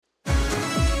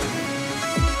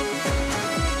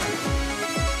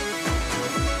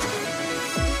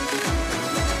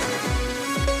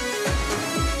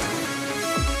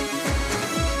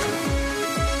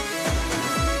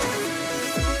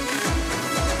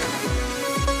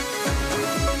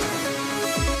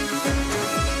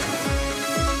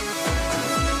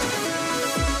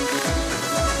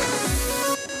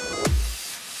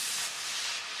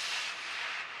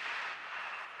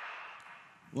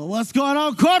What's going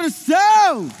on,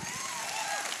 Cornerstone?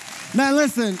 Man,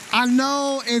 listen, I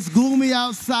know it's gloomy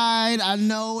outside. I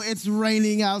know it's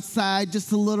raining outside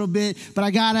just a little bit, but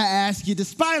I gotta ask you,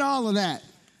 despite all of that,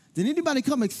 did anybody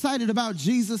come excited about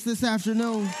Jesus this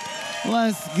afternoon?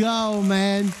 Let's go,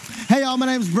 man. Hey, y'all, my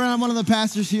name's Brent. I'm one of the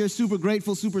pastors here. Super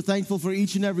grateful, super thankful for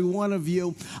each and every one of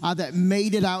you that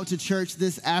made it out to church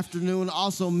this afternoon.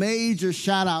 Also, major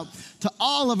shout out to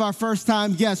all of our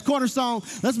first-time guests. Cornerstone,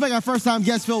 let's make our first-time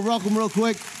guests feel welcome real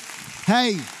quick.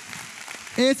 Hey,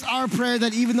 it's our prayer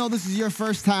that even though this is your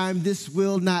first time, this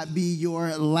will not be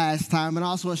your last time. And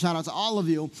also a shout out to all of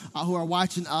you who are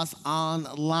watching us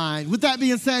online. With that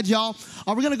being said, y'all,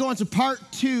 we're going to go into part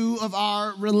 2 of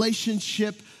our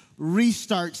relationship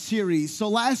restart series. So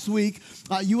last week,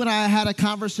 you and I had a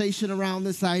conversation around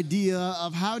this idea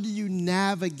of how do you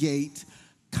navigate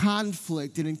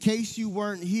conflict. And in case you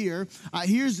weren't here,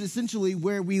 here's essentially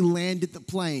where we landed the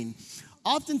plane.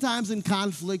 Oftentimes in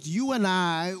conflict, you and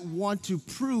I want to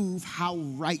prove how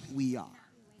right we are.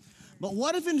 But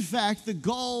what if, in fact, the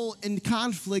goal in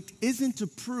conflict isn't to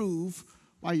prove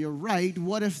why you're right?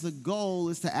 What if the goal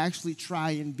is to actually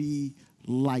try and be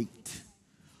light?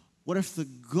 What if the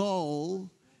goal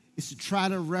is to try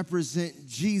to represent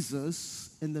Jesus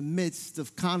in the midst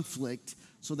of conflict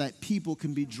so that people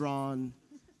can be drawn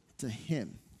to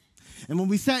him? And when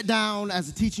we sat down as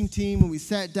a teaching team, when we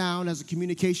sat down as a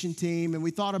communication team, and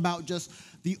we thought about just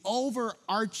the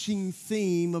overarching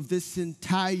theme of this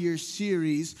entire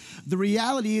series, the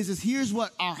reality is here's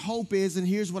what our hope is and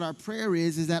here's what our prayer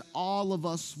is that all of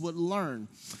us would learn.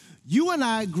 You and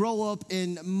I grow up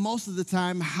in, most of the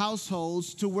time,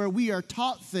 households to where we are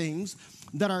taught things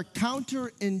that are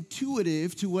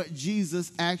counterintuitive to what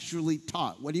Jesus actually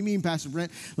taught. What do you mean, Pastor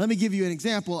Brent? Let me give you an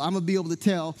example. I'm going to be able to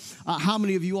tell how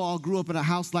many of you all grew up in a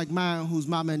house like mine whose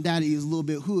mama and daddy is a little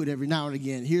bit hood every now and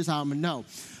again. Here's how I'm going to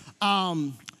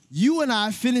know. You and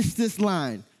I finish this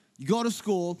line. You go to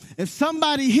school. If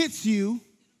somebody hits you,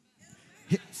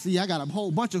 see, I got a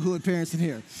whole bunch of hood parents in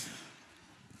here.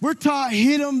 We're taught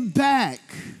hit them back.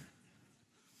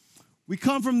 We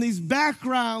come from these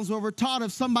backgrounds where we're taught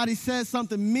if somebody says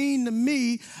something mean to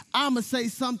me, I'm going to say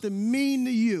something mean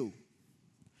to you.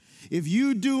 If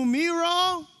you do me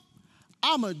wrong,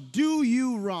 I'm going to do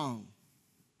you wrong.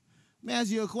 Let me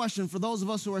ask you a question. For those of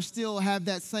us who are still have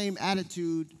that same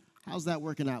attitude, how's that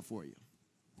working out for you?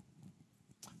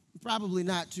 Probably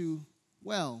not too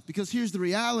well, because here's the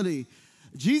reality.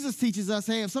 Jesus teaches us,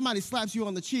 hey, if somebody slaps you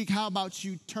on the cheek, how about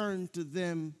you turn to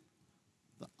them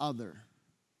the other?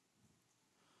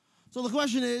 So the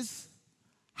question is,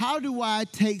 how do I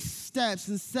take steps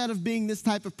instead of being this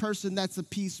type of person that's a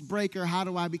peace breaker? How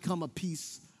do I become a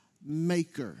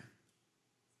peacemaker?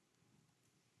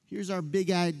 Here's our big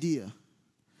idea.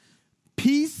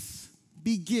 Peace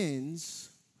begins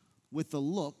with a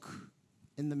look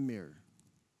in the mirror.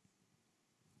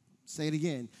 Say it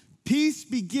again. Peace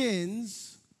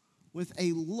begins with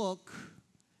a look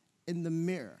in the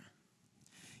mirror.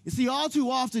 You see, all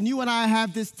too often, you and I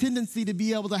have this tendency to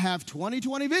be able to have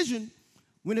 20/20 vision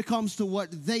when it comes to what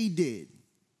they did.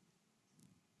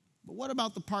 But what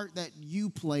about the part that you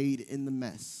played in the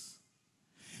mess?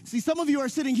 See, some of you are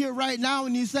sitting here right now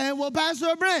and you're saying, well,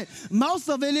 Pastor Brent, most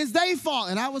of it is their fault.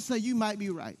 And I would say you might be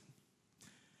right.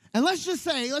 And let's just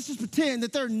pretend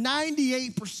that they're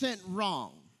 98%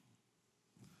 wrong.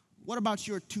 What about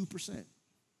your 2%?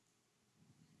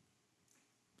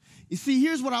 You see,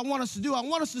 here's what I want us to do. I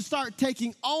want us to start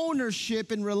taking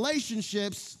ownership in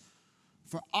relationships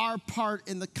for our part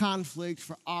in the conflict,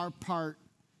 for our part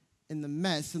in the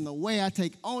mess. And the way I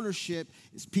take ownership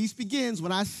is peace begins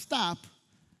when I stop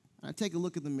and I take a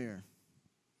look in the mirror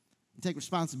and take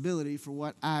responsibility for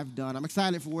what I've done. I'm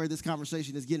excited for where this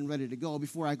conversation is getting ready to go.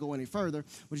 Before I go any further,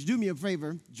 would you do me a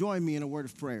favor? Join me in a word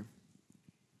of prayer.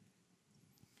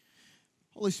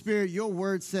 Holy Spirit, your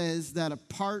word says that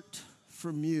apart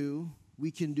from you,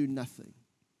 we can do nothing.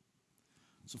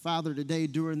 So, Father, today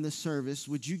during this service,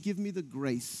 would you give me the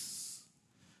grace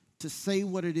to say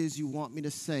what it is you want me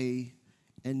to say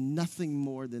and nothing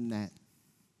more than that?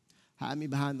 Hide me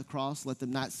behind the cross. Let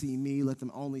them not see me. Let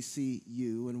them only see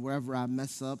you. And wherever I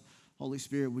mess up, Holy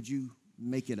Spirit, would you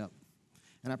make it up?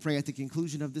 And I pray at the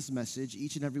conclusion of this message,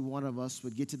 each and every one of us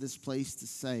would get to this place to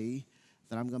say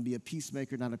that I'm going to be a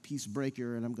peacemaker, not a peace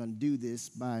breaker, and I'm going to do this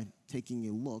by taking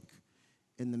a look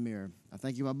in the mirror. I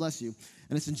thank you. I bless you.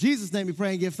 And it's in Jesus' name we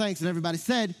pray and give thanks. And everybody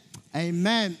said,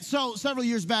 amen. So several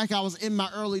years back, I was in my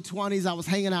early 20s. I was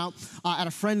hanging out at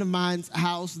a friend of mine's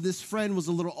house. This friend was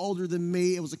a little older than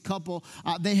me. It was a couple.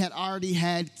 They had already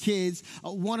had kids.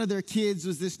 One of their kids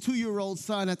was this 2-year-old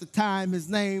son at the time. His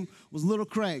name was little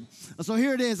Craig. So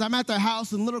here it is. I'm at their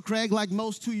house, and little Craig, like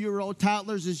most 2-year-old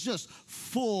toddlers, is just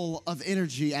full of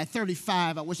energy. At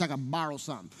 35, I wish I could borrow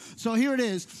something. So here it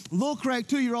is. Little Craig,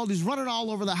 2-year-old, he's running all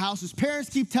over the house. His parents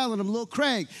keep telling him, little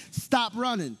Craig, stop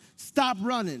running. Stop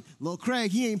running. Little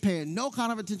Craig, he ain't paying no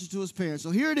kind of attention to his parents.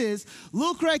 So here it is.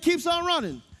 Little Craig keeps on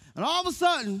running. And all of a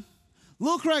sudden,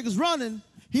 little Craig is running.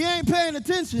 He ain't paying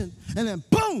attention. And then,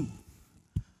 boom,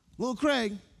 little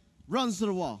Craig runs to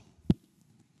the wall.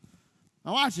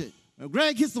 Now watch it. When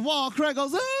Greg hits the wall, Craig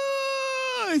goes,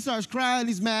 ah! He starts crying.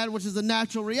 He's mad, which is a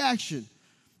natural reaction.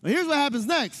 But here's what happens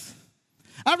next.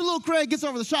 After little Craig gets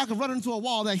over the shock of running into a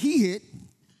wall that he hit,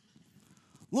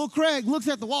 little Craig looks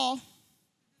at the wall.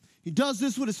 He does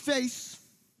this with his face.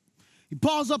 He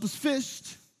balls up his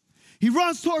fist. He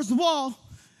runs towards the wall,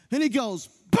 and he goes,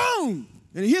 boom!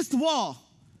 And he hits the wall.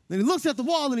 Then he looks at the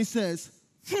wall, and he says,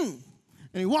 and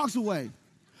he walks away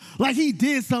like he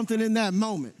did something in that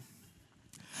moment.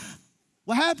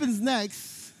 What happens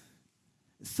next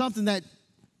is something that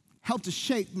helped to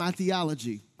shape my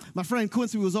theology. My friend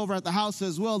Quincy was over at the house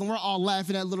as well, and we're all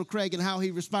laughing at little Craig and how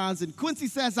he responds. And Quincy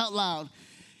says out loud,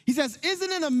 he says,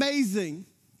 isn't it amazing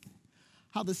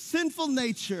how the sinful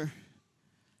nature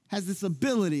has this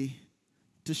ability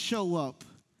to show up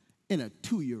in a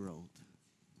 2-year-old?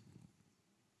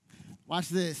 Watch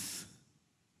this.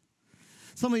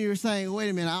 Some of you are saying, wait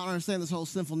a minute, I don't understand this whole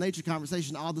sinful nature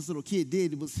conversation. All this little kid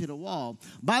did was hit a wall.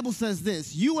 Bible says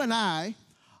this, you and I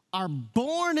are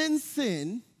born in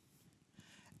sin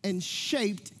and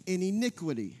shaped in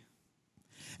iniquity.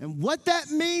 And what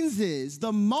that means is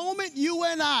the moment you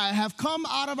and I have come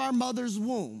out of our mother's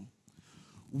womb,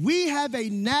 we have a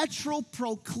natural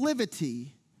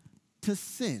proclivity to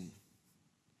sin.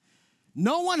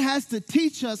 No one has to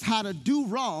teach us how to do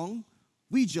wrong.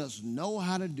 We just know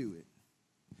how to do it.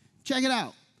 Check it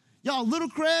out. Y'all, little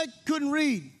Craig couldn't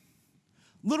read.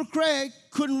 Little Craig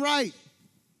couldn't write.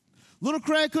 Little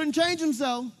Craig couldn't change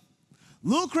himself.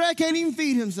 Little Craig can't even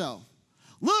feed himself.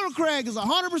 Little Craig is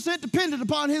 100% dependent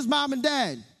upon his mom and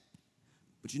dad.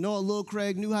 But you know what little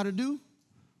Craig knew how to do?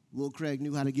 Little Craig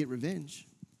knew how to get revenge.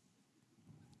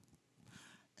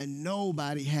 And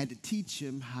nobody had to teach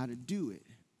him how to do it.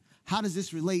 How does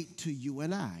this relate to you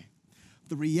and I?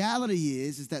 The reality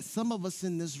is that some of us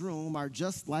in this room are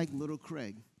just like little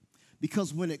Craig.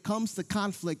 Because when it comes to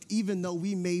conflict, even though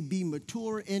we may be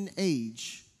mature in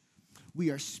age, we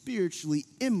are spiritually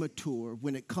immature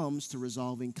when it comes to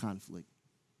resolving conflict.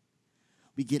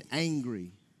 We get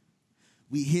angry.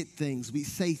 We hit things. We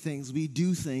say things. We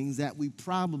do things that we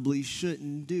probably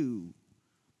shouldn't do.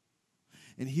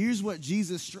 And here's what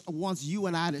Jesus wants you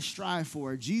and I to strive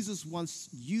for. Jesus wants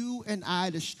you and I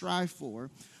to strive for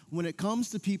when it comes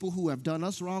to people who have done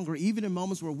us wrong, or even in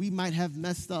moments where we might have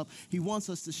messed up. He wants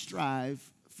us to strive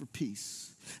for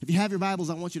peace. If you have your Bibles,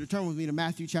 I want you to turn with me to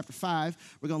Matthew chapter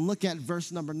 5. We're going to look at verse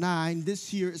number 9. This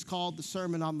here is called the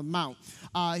Sermon on the Mount.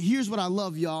 Here's what I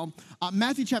love, y'all.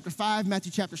 Matthew chapter 5,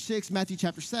 Matthew chapter 6, Matthew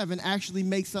chapter 7 actually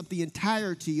makes up the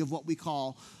entirety of what we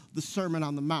call the Sermon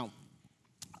on the Mount.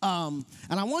 And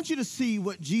I want you to see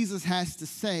what Jesus has to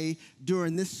say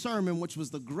during this sermon, which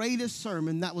was the greatest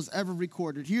sermon that was ever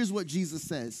recorded. Here's what Jesus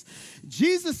says.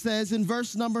 Jesus says in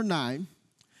verse number 9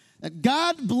 that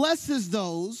God blesses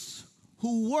those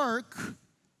who work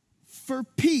for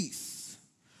peace,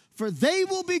 for they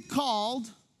will be called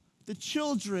the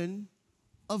children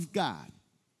of God.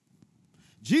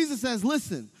 Jesus says,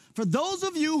 listen, for those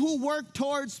of you who work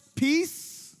towards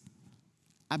peace,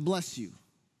 I bless you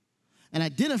and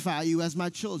identify you as my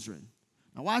children.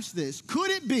 Now watch this.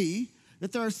 Could it be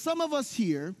that there are some of us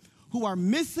here who are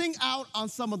missing out on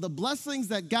some of the blessings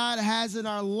that God has in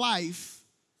our life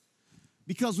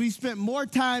because we spent more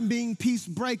time being peace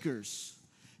breakers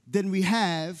than we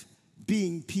have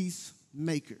being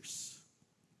peacemakers?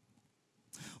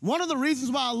 One of the reasons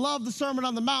why I love the Sermon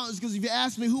on the Mount is because if you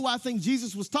ask me who I think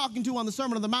Jesus was talking to on the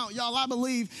Sermon on the Mount, y'all, I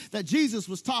believe that Jesus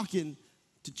was talking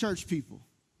to church people.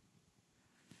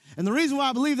 And the reason why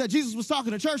I believe that Jesus was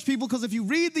talking to church people, because if you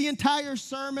read the entire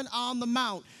Sermon on the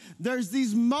Mount, there's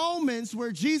these moments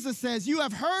where Jesus says, you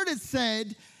have heard it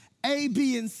said A,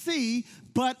 B, and C,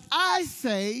 but I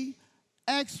say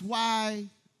X, Y,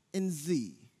 and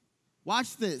Z.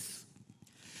 Watch this.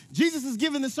 Jesus is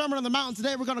giving this Sermon on the Mount.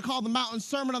 Today we're going to call the mountain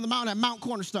Sermon on the Mount at Mount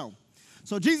Cornerstone.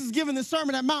 So Jesus is giving this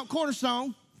sermon at Mount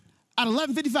Cornerstone at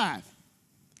 11:55.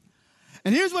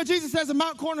 And here's what Jesus says at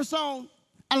Mount Cornerstone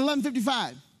at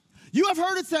 11:55. You have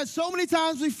heard it said so many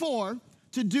times before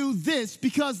to do this,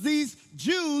 because these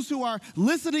Jews who are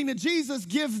listening to Jesus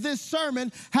give this sermon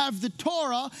have the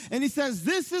Torah, and he says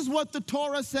this is what the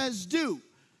Torah says do.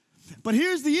 But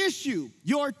here's the issue.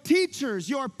 Your teachers,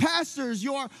 your pastors,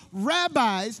 your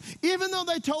rabbis, even though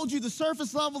they told you the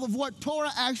surface level of what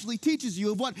Torah actually teaches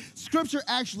you, of what Scripture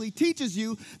actually teaches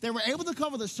you, they were able to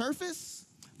cover the surface,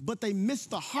 but they missed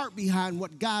the heart behind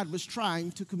what God was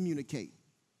trying to communicate.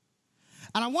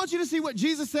 And I want you to see what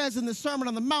Jesus says in the Sermon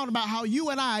on the Mount about how you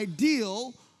and I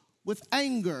deal with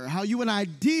anger, how you and I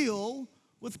deal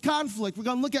with conflict. We're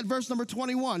going to look at verse number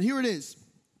 21. Here it is.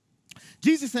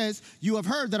 Jesus says, you have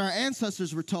heard that our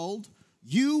ancestors were told,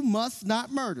 you must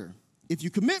not murder. If you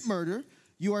commit murder,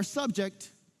 you are subject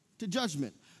to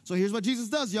judgment. So here's what Jesus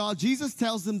does, y'all. Jesus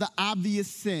tells them the obvious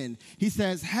sin. He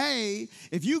says, hey,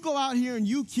 if you go out here and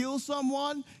you kill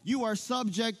someone, you are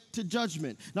subject to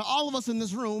judgment. Now, all of us in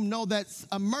this room know that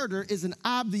a murder is an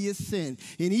obvious sin.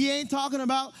 And he ain't talking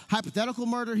about hypothetical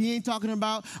murder. He ain't talking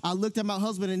about, I looked at my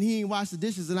husband and he ain't washed the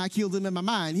dishes and I killed him in my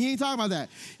mind. He ain't talking about that.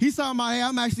 He's talking about, hey,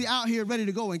 I'm actually out here ready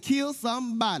to go and kill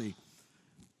somebody.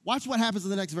 Watch what happens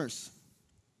in the next verse.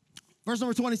 Verse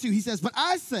number 22, he says, but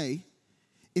I say,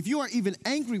 if you are even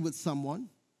angry with someone,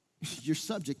 you're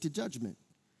subject to judgment.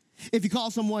 If you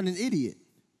call someone an idiot,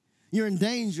 you're in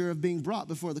danger of being brought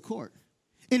before the court.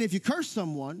 And if you curse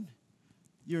someone,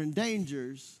 you're in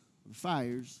danger of the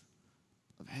fires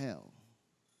of hell.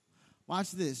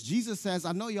 Watch this. Jesus says,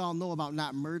 I know y'all know about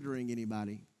not murdering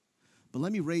anybody, but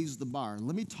let me raise the bar.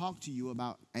 Let me talk to you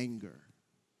about anger.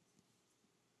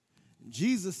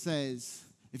 Jesus says,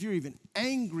 if you're even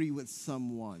angry with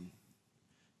someone,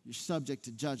 you're subject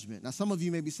to judgment. Now, some of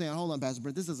you may be saying, hold on, Pastor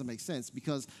Brent, this doesn't make sense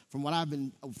because from what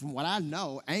I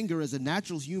know, anger is a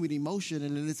natural human emotion,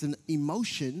 and it's an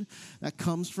emotion that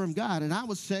comes from God. And I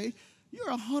would say, you're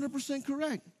 100%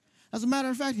 correct. As a matter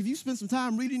of fact, if you spend some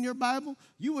time reading your Bible,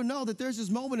 you will know that there's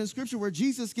this moment in Scripture where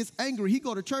Jesus gets angry. He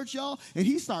go to church, y'all, and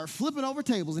he starts flipping over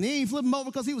tables. And he ain't flipping over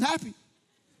because he was happy.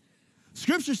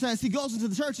 Scripture says he goes into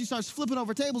the church, he starts flipping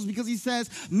over tables because he says,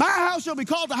 my house shall be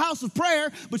called a house of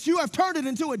prayer, but you have turned it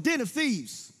into a den of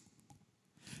thieves.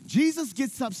 Jesus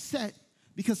gets upset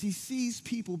because he sees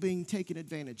people being taken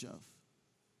advantage of.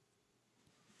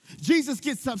 Jesus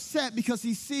gets upset because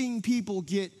he's seeing people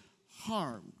get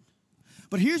harmed.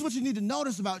 But here's what you need to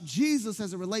notice about Jesus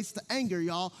as it relates to anger,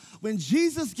 y'all. When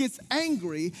Jesus gets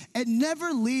angry, it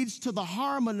never leads to the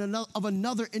harm of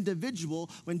another individual.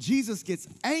 When Jesus gets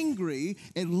angry,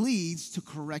 it leads to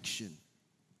correction.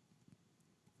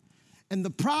 And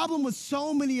the problem with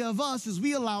so many of us is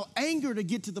we allow anger to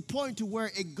get to the point to where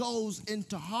it goes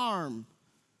into harm.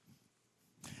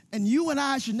 And you and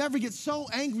I should never get so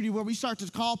angry where we start to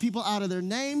call people out of their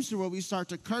names or where we start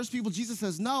to curse people. Jesus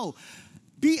says, no.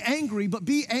 Be angry, but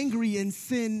be angry and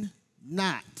sin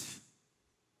not.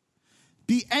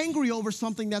 Be angry over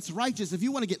something that's righteous. If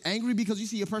you want to get angry because you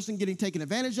see a person getting taken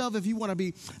advantage of, if you want to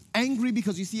be angry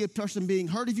because you see a person being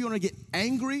hurt, if you want to get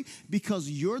angry because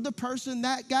you're the person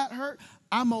that got hurt,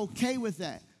 I'm okay with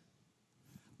that.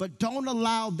 But don't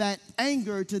allow that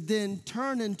anger to then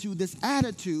turn into this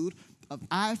attitude of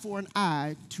eye for an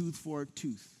eye, tooth for a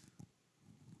tooth.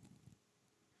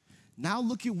 Now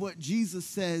look at what Jesus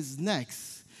says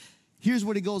next. Here's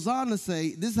what he goes on to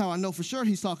say. This is how I know for sure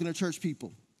he's talking to church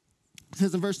people. It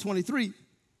says in verse 23,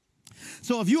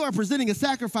 so if you are presenting a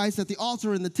sacrifice at the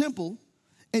altar in the temple,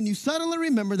 and you suddenly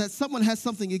remember that someone has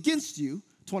something against you,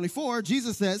 24,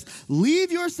 Jesus says,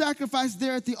 leave your sacrifice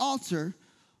there at the altar,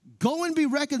 go and be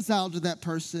reconciled to that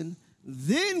person,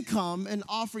 then come and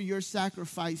offer your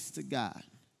sacrifice to God.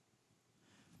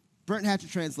 Brent, Hatchett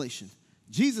translation.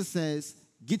 Jesus says,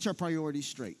 get your priorities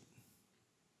straight.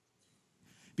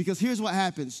 Because here's what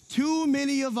happens. Too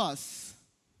many of us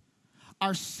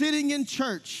are sitting in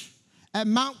church at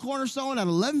Mount Cornerstone at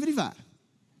 11:55.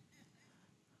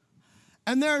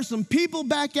 And there are some people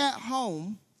back at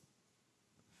home,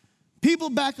 people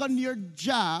back on your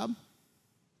job,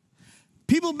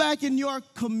 people back in your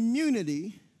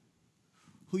community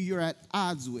who you're at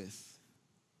odds with.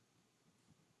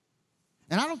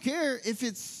 And I don't care if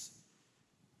it's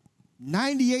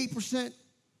 98%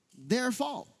 their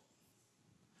fault.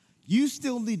 You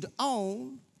still need to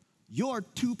own your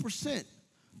 2%.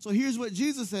 So here's what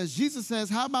Jesus says. Jesus says,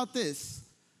 how about this?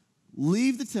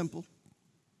 Leave the temple,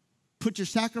 put your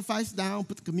sacrifice down,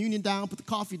 put the communion down, put the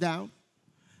coffee down,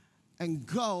 and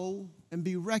go and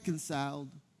be reconciled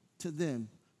to them.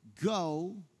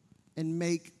 Go and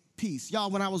make peace. Y'all,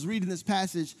 when I was reading this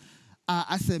passage,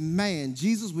 I said, man,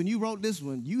 Jesus, when you wrote this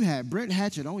one, you had Brent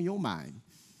Hatchett on your mind.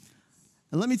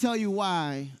 And let me tell you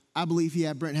why I believe he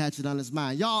had Brent Hatchett on his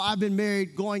mind. Y'all, I've been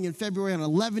married going in February on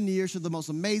 11 years to the most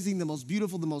amazing, the most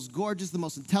beautiful, the most gorgeous, the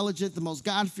most intelligent, the most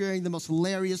God-fearing, the most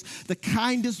hilarious, the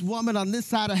kindest woman on this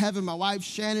side of heaven, my wife,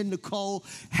 Shannon Nicole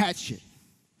Hatchett.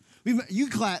 You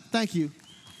clap, thank you.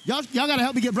 Y'all got to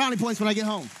help me get brownie points when I get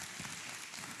home.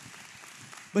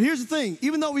 But here's the thing,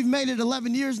 even though we've made it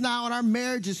 11 years now and our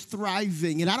marriage is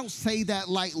thriving, and I don't say that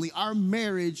lightly, our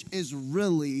marriage is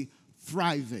really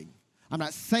thriving. I'm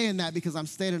not saying that because I'm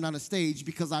standing on a stage,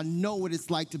 because I know what it's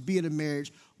like to be in a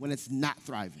marriage when it's not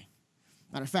thriving.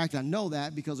 Matter of fact, I know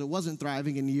that because it wasn't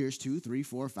thriving in years 2, 3,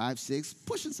 4, 5, 6,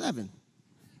 pushing 7.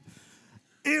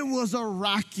 It was a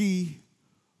rocky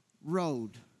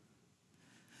road.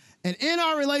 And in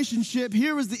our relationship,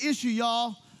 here was the issue,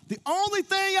 y'all. The only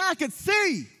thing I could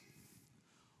see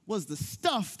was the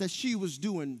stuff that she was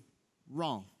doing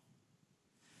wrong.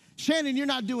 Shannon, you're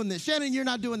not doing this. Shannon, you're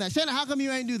not doing that. Shannon, how come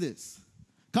you ain't do this?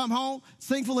 Come home,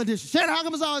 sink full of dishes. Shannon, how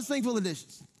come it's always sink full of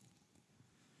dishes?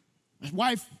 My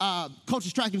wife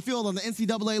coaches track and field on the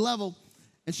NCAA level,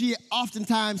 and she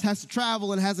oftentimes has to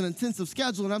travel and has an intensive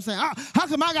schedule. And I'm saying, how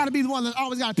come I got to be the one that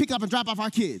always got to pick up and drop off our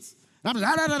kids? And I'm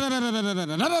just,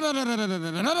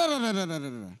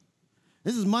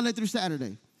 this is Monday through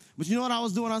Saturday. But you know what I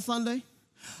was doing on Sunday?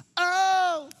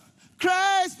 Oh,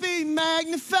 Christ be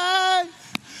magnified.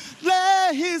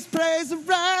 Let his praise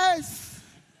arise.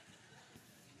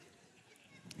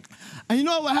 And you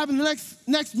know what happened the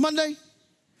next Monday?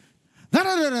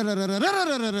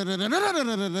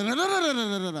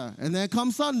 And then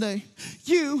comes Sunday.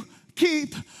 You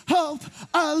keep hope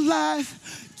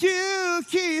alive. You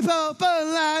keep hope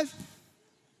alive.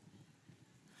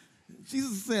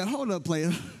 Jesus said, hold up,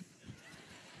 player.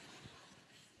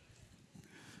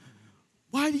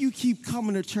 Why do you keep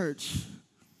coming to church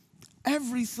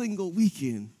every single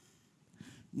weekend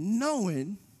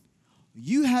knowing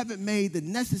you haven't made the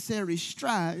necessary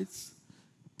strides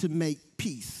to make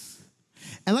peace?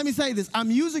 And let me say this,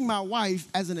 I'm using my wife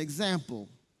as an example,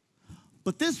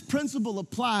 but this principle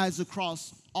applies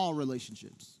across all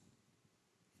relationships.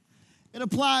 It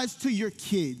applies to your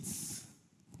kids.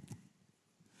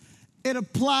 It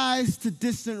applies to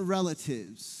distant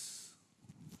relatives.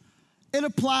 It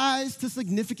applies to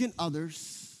significant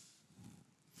others.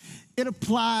 It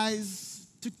applies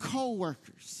to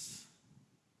coworkers.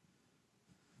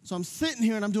 So I'm sitting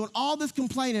here and I'm doing all this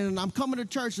complaining and I'm coming to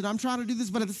church and I'm trying to do this,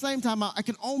 but at the same time, I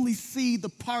can only see the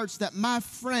parts that my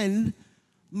friend,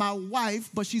 my wife,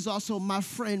 but she's also my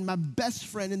friend, my best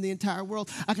friend in the entire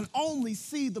world. I can only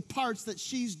see the parts that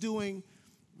she's doing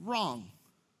wrong.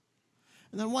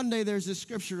 And then one day there's this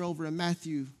scripture over in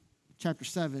Matthew chapter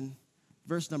 7,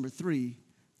 verse number 3.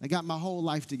 I got my whole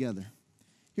life together.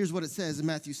 Here's what it says in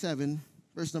Matthew 7,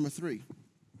 verse number 3.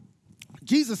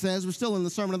 Jesus says, we're still in the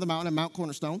Sermon on the Mount at Mount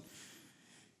Cornerstone.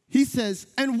 He says,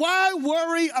 and why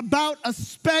worry about a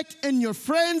speck in your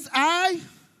friend's eye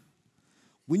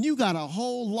when you got a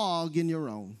whole log in your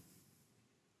own?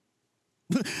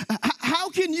 How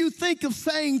can you think of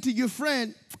saying to your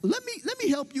friend, let me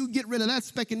help you get rid of that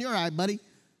speck in your eye, buddy,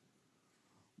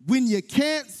 when you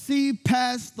can't see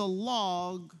past the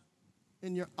log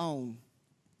in your own?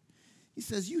 He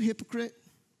says, you hypocrite.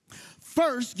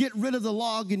 First, get rid of the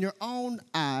log in your own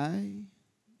eye.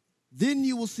 Then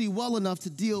you will see well enough to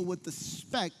deal with the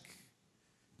speck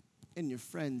in your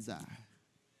friend's eye.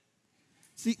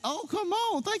 See, oh, come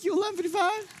on. Thank you,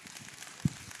 1155.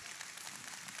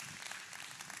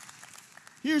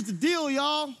 Here's the deal,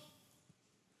 y'all.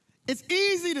 It's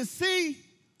easy to see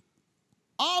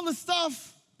all the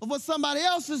stuff of what somebody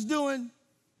else is doing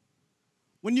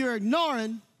when you're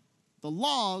ignoring the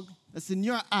log that's in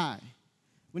your eye,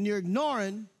 when you're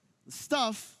ignoring the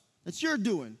stuff that you're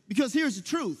doing. Because here's the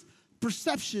truth,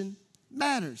 perception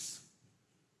matters.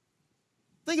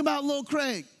 Think about little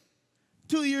Craig,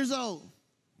 2 years old.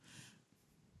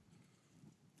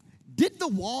 Did the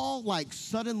wall like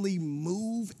suddenly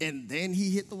move and then he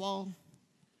hit the wall?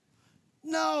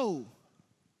 No.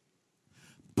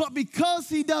 But because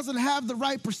he doesn't have the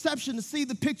right perception to see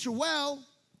the picture well,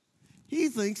 he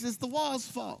thinks it's the wall's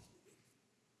fault.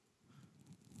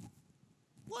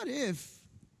 What if,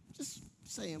 just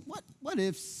saying, what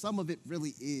if some of it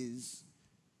really is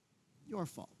your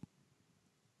fault?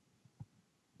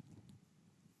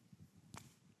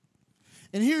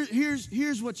 And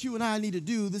here's what you and I need to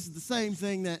do. This is the same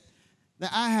thing that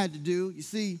I had to do. You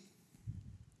see,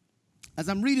 as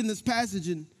I'm reading this passage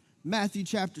in Matthew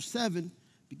chapter 7,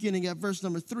 beginning at verse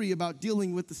number 3, about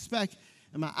dealing with the speck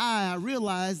in my eye, I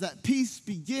realized that peace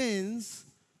begins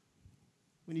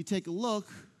when you take a look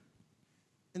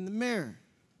in the mirror.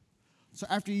 So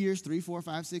after years 3, 4,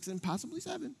 5, 6, and possibly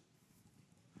 7,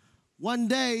 one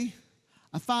day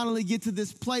I finally get to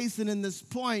this place and in this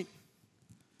point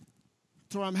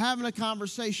to where I'm having a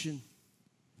conversation.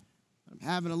 I'm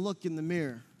having a look in the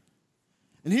mirror.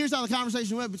 And here's how the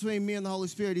conversation went between me and the Holy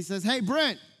Spirit. He says, hey,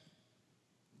 Brent,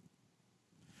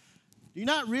 Do you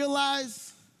not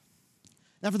realize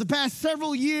that for the past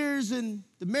several years in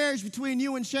the marriage between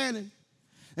you and Shannon,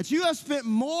 that you have spent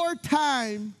more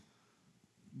time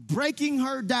breaking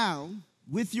her down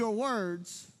with your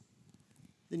words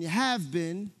than you have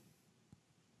been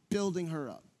building her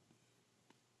up?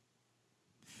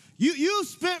 You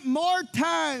spent more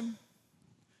time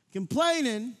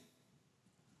complaining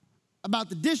about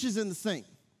the dishes in the sink.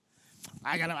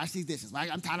 I gotta wash these dishes.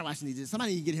 I'm tired of washing these dishes.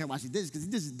 Somebody need to get here and wash these dishes because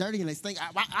these dishes are dirty and they stink.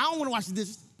 I don't want to wash these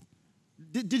dishes.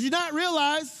 Did you not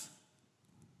realize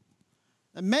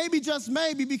that maybe, just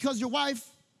maybe, because your wife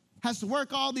has to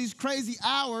work all these crazy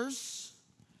hours,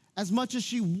 as much as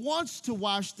she wants to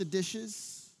wash the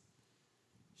dishes,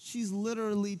 she's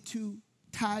literally too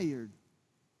tired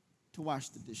to wash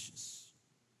the dishes?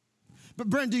 But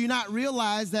Brent, do you not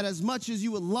realize that as much as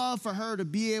you would love for her to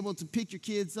be able to pick your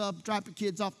kids up, drop your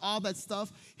kids off, all that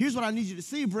stuff, here's what I need you to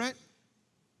see, Brent.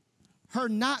 Her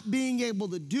not being able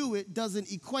to do it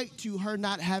doesn't equate to her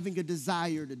not having a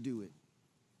desire to do it.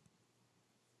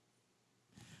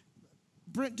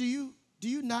 Brent, do you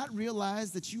not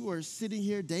realize that you are sitting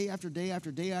here day after day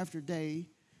after day after day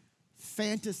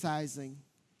fantasizing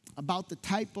about the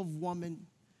type of woman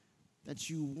that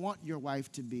you want your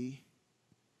wife to be,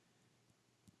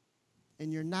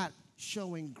 and you're not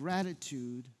showing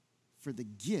gratitude for the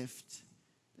gift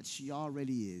that she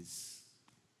already is?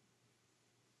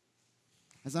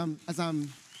 As I'm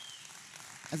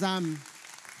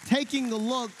taking a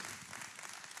look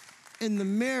in the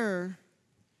mirror,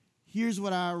 here's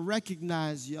what I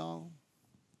recognize, y'all.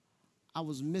 I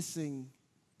was missing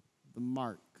the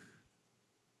mark.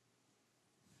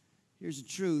 Here's the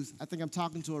truth. I think I'm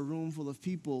talking to a room full of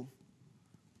people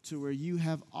to where you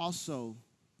have also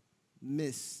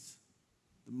missed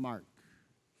the mark.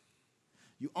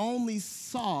 You only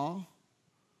saw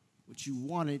what you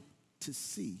wanted to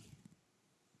see.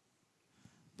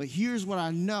 But here's what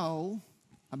I know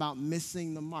about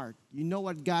missing the mark. You know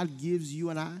what God gives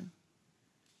you and I?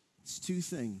 It's two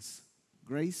things: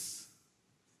 grace,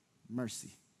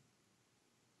 mercy.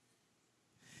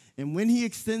 And when he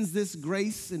extends this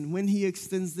grace and when he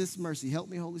extends this mercy, help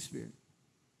me, Holy Spirit,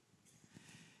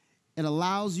 it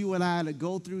allows you and I to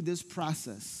go through this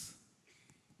process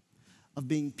of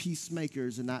being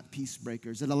peacemakers and not peace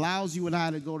breakers. It allows you and I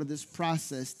to go to this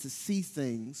process to see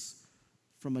things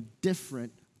from a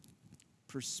different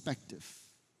perspective.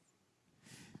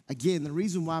 Again, the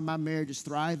reason why my marriage is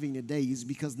thriving today is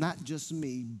because not just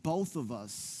me, both of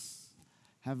us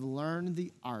have learned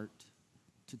the art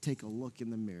to take a look in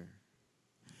the mirror.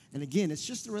 And again, it's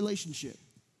just a relationship.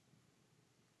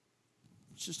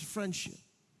 It's just a friendship.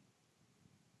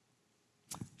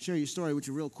 Share your story with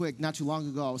you real quick. Not too long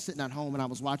ago, I was sitting at home and I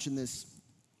was watching this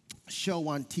show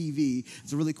on TV.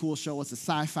 It's a really cool show. It's a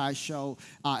sci-fi show.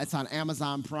 It's on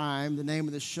Amazon Prime. The name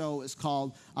of the show is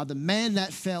called The Man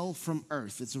That Fell from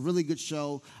Earth. It's a really good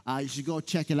show. You should go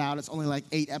check it out. It's only like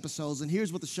 8 episodes, and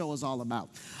here's what the show is all about.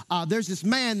 There's this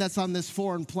man that's on this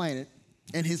foreign planet,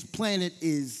 and his planet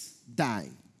is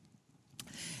dying.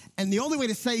 And the only way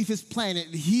to save his planet,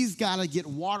 he's got to get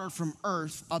water from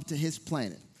Earth up to his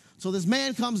planet. So this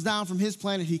man comes down from his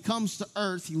planet, he comes to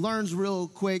Earth, he learns real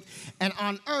quick, and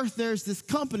on Earth there's this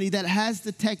company that has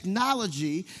the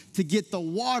technology to get the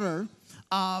water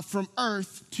from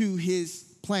Earth to his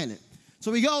planet.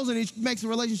 So he goes and he makes a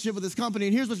relationship with this company,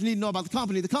 and here's what you need to know about the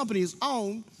company. The company is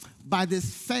owned by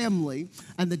this family,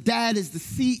 and the dad is the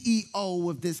CEO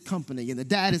of this company, and the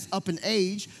dad is up in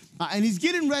age, and he's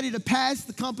getting ready to pass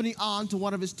the company on to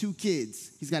one of his 2 kids.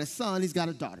 He's got a son, he's got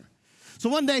a daughter. So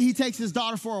one day he takes his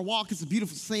daughter for a walk. It's a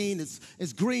beautiful scene.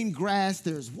 It's green grass.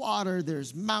 There's water.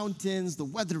 There's mountains. The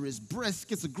weather is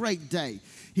brisk. It's a great day.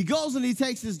 He goes and he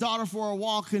takes his daughter for a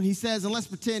walk, and he says, and let's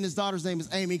pretend his daughter's name is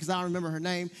Amy because I don't remember her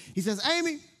name. He says,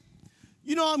 Amy,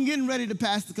 you know I'm getting ready to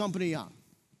pass the company on.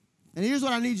 And here's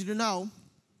what I need you to know.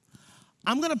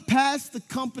 I'm going to pass the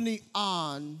company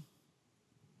on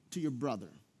to your brother.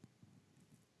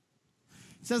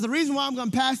 He says, the reason why I'm going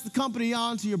to pass the company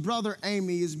on to your brother,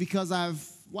 Amy, is because I've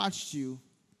watched you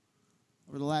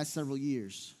over the last several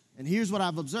years. And here's what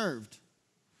I've observed.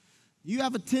 You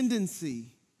have a tendency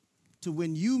to,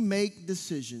 when you make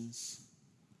decisions,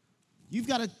 you've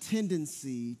got a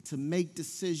tendency to make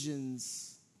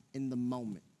decisions in the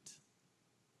moment.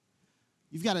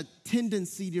 You've got a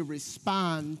tendency to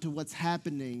respond to what's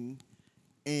happening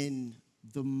in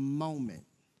the moment.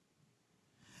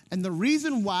 And the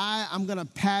reason why I'm going to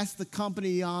pass the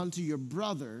company on to your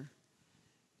brother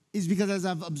is because as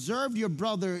I've observed your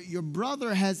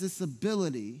brother has this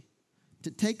ability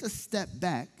to take a step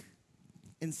back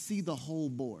and see the whole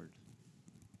board.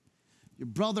 Your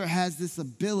brother has this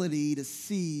ability to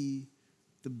see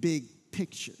the big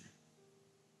picture.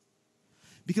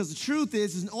 Because the truth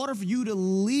is in order for you to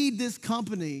lead this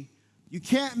company, you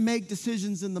can't make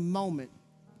decisions in the moment.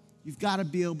 You've got to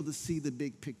be able to see the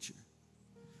big picture.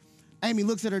 Amy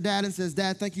looks at her dad and says,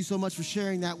 "Dad, thank you so much for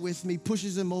sharing that with me."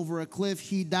 Pushes him over a cliff.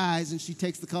 He dies, and she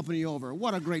takes the company over.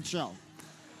 What a great show.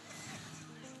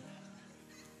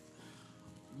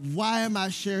 Why am I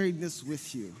sharing this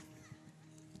with you?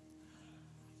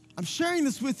 I'm sharing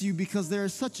this with you because there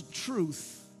is such a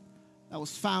truth that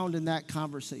was found in that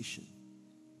conversation.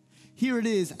 Here it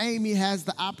is. Amy has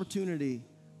the opportunity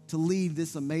to lead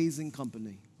this amazing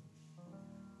company.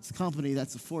 This company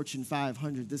that's a Fortune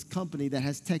 500. This company that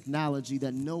has technology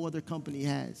that no other company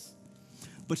has.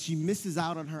 But she misses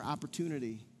out on her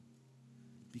opportunity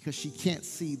because she can't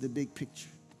see the big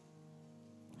picture.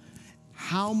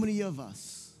 How many of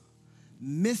us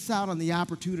miss out on the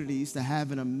opportunities to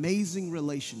have an amazing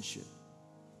relationship,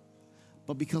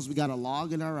 but because we got a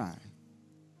log in our eye,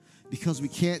 because we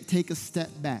can't take a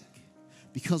step back,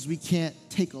 because we can't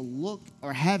take a look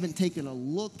or haven't taken a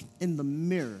look in the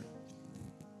mirror,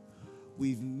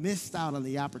 we've missed out on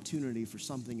the opportunity for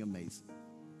something amazing.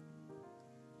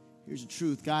 Here's the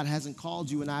truth. God hasn't called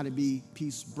you and I to be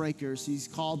peace breakers. He's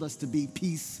called us to be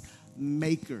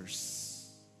peacemakers.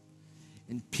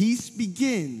 And peace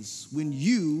begins when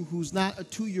you, who's not a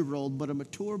 2-year-old but a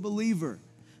mature believer,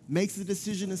 makes the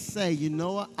decision to say, you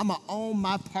know what, I'm going to own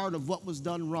my part of what was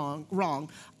done wrong.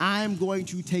 I'm going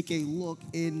to take a look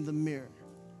in the mirror.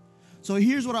 So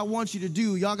here's what I want you to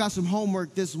do. Y'all got some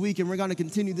homework this week, and we're going to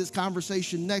continue this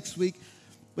conversation next week.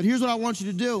 But here's what I want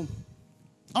you to do.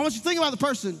 I want you to think about the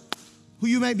person who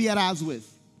you may be at odds with.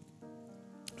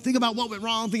 Think about what went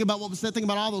wrong. Think about what was said. Think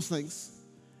about all those things.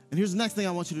 And here's the next thing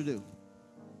I want you to do.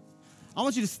 I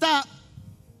want you to stop,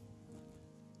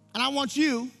 and I want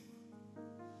you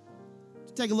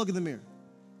to take a look in the mirror.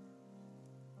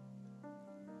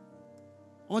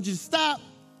 I want you to stop,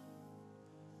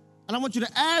 and I want you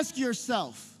to ask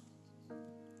yourself,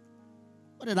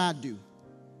 what did I do?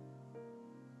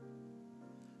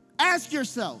 Ask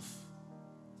yourself,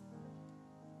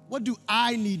 what do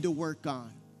I need to work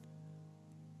on?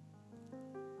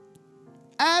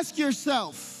 Ask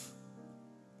yourself,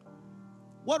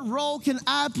 what role can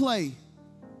I play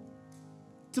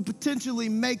to potentially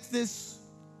make this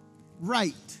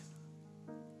right?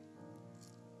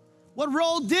 What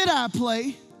role did I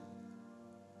play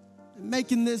in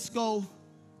making this go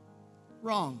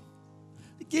wrong?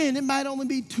 Again, it might only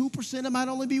be 2%, it might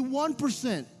only be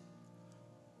 1%.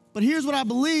 But here's what I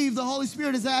believe the Holy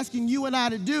Spirit is asking you and I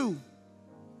to do.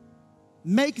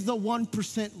 Make the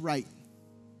 1% right.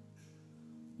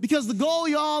 Because the goal,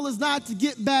 y'all, is not to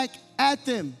get back at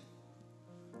them.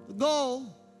 The goal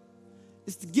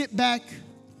is to get back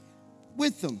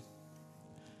with them.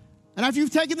 And after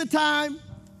you've taken the time,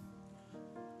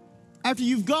 after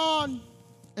you've gone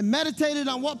and meditated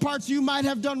on what parts you might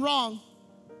have done wrong,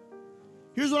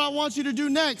 here's what I want you to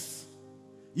do next.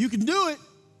 You can do it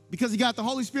because you got the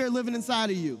Holy Spirit living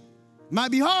inside of you. It might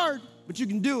be hard, but you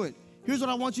can do it. Here's what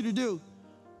I want you to do.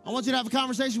 I want you to have a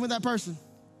conversation with that person.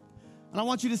 And I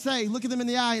want you to say, look at them in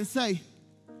the eye and say,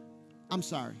 I'm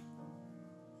sorry.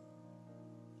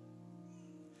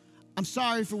 I'm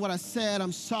sorry for what I said.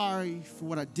 I'm sorry for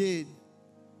what I did.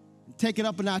 And take it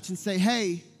up a notch and say,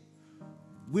 hey,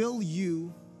 will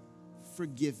you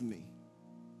forgive me?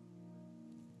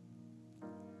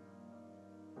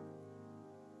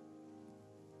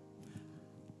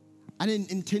 I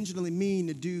didn't intentionally mean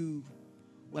to do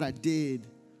what I did.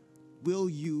 Will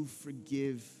you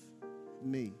forgive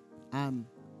me? I'm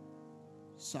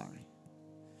sorry.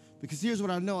 Because here's what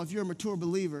I know. If you're a mature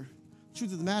believer, the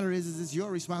truth of the matter is it's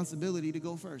your responsibility to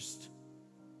go first.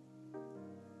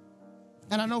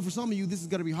 And I know for some of you, this is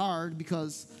going to be hard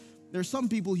because there are some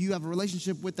people you have a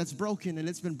relationship with that's broken, and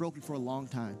it's been broken for a long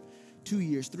time. 2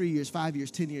 years, 3 years, 5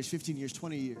 years, 10 years, 15 years,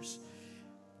 20 years.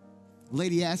 A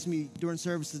lady asked me during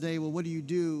service today, well, what do you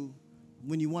do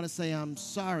when you want to say I'm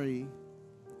sorry,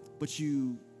 but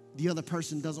the other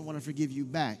person doesn't want to forgive you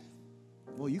back?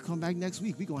 Well, you come back next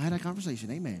week. We're going to have that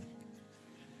conversation. Amen.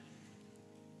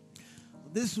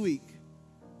 This week,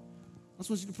 I just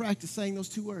want you to practice saying those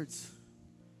 2 words.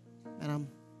 And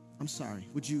I'm sorry.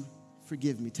 Would you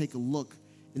forgive me? Take a look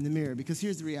in the mirror. Because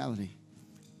here's the reality.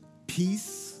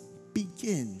 Peace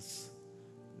begins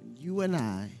when you and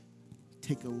I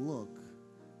take a look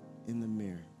in the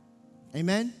mirror.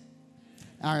 Amen?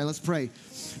 All right, let's pray.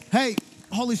 Hey,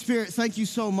 Holy Spirit, thank you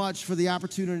so much for the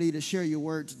opportunity to share your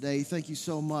word today. Thank you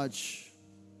so much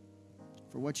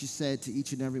for what you said to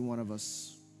each and every one of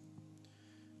us.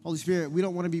 Holy Spirit, we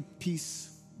don't want to be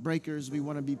peace breakers. We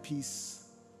want to be peace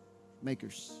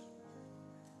makers.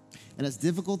 And as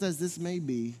difficult as this may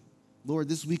be, Lord,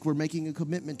 this week we're making a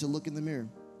commitment to look in the mirror.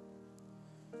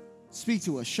 Speak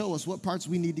to us. Show us what parts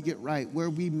we need to get right,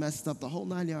 where we messed up, the whole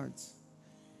 9 yards.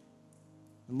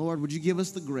 And Lord, would you give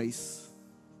us the grace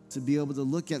to be able to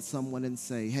look at someone and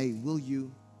say, hey, will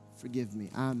you forgive me?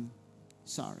 I'm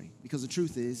sorry. Because the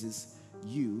truth is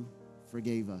you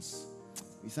forgave us.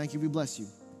 We thank you. We bless you.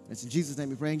 It's in Jesus'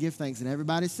 name we pray and give thanks. And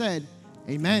everybody said,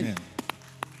 amen. Amen.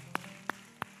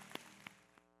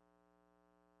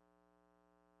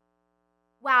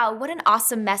 Wow, what an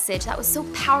awesome message. That was so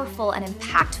powerful and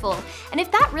impactful. And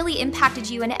if that really impacted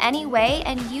you in any way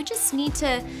and you just need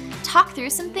to talk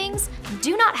through some things,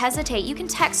 do not hesitate. You can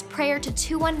text prayer to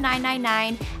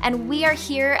 21999 and we are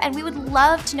here and we would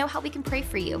love to know how we can pray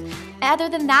for you. Other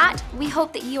than that, we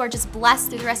hope that you are just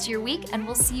blessed through the rest of your week and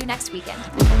we'll see you next weekend.